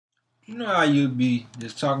You know how you'll be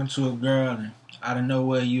just talking to a girl and out of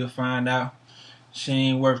nowhere you'll find out she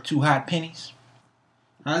ain't worth 2 hot pennies?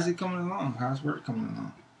 How's it coming along? How's work coming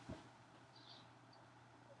along?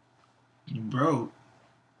 You broke.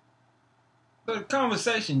 So the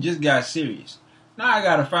conversation just got serious. Now I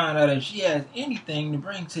gotta find out if she has anything to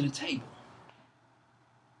bring to the table.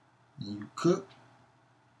 And you cook?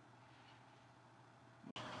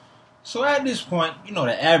 So at this point, you know,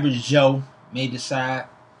 the average Joe may decide,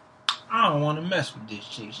 I don't want to mess with this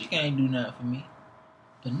chick. She can't do nothing for me.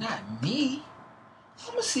 But not me. I'm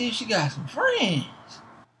going to see if she got some friends.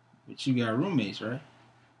 But you got roommates, right?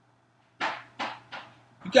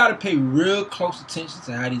 You got to pay real close attention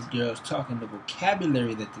to how these girls talk and the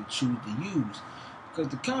vocabulary that they choose to use. Because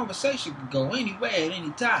the conversation could go anywhere at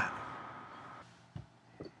any time.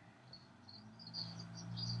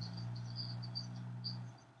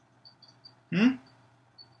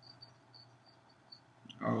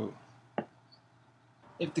 Oh.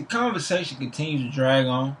 If the conversation continues to drag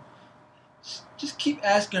on, just keep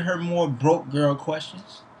asking her more broke girl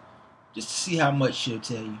questions. Just to see how much she'll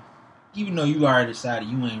tell you. Even though you already decided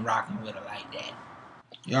you ain't rocking with her like that.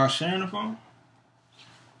 Y'all sharing a phone?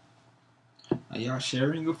 Are y'all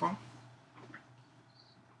sharing a phone?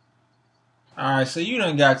 Alright, so you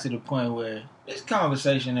done got to the point where this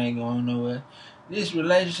conversation ain't going nowhere. This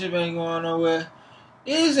relationship ain't going nowhere.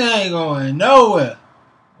 This ain't going nowhere.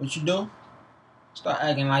 What you do? Start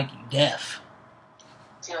acting like you deaf.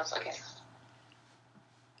 Yes, okay.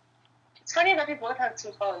 It's funny that we both have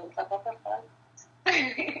 2 phones. Like, what the fuck?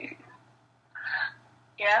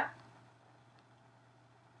 Yeah?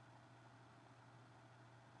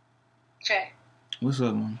 Okay. What's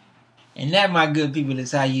up, man? And that, my good people,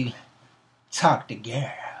 is how you talk to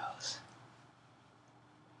girls.